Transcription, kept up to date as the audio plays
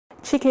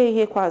Chikwe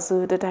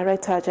Ihekweazu, the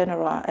Director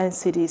General,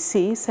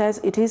 NCDC, says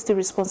it is the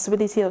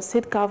responsibility of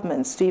state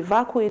governments to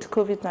evacuate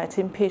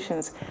COVID-19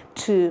 patients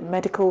to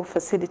medical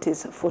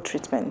facilities for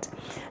treatment.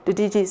 The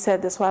DG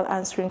said this while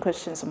answering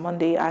questions on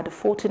Monday at the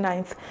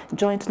 49th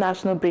Joint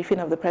National Briefing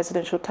of the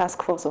Presidential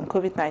Task Force on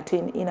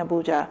COVID-19 in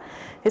Abuja.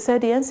 He said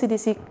the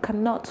NCDC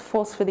cannot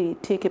forcefully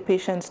take a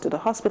patient to the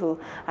hospital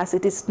as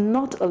it is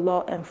not a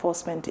law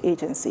enforcement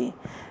agency.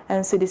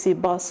 NCDC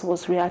boss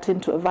was reacting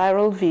to a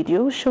viral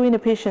video showing a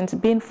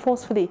patient being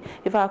forcefully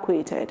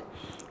evacuated.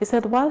 He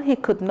said while he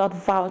could not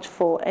vouch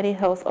for any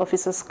health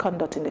officer's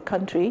conduct in the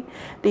country,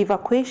 the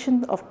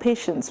evacuation of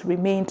patients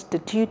remained the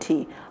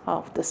duty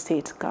of the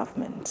state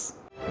governments.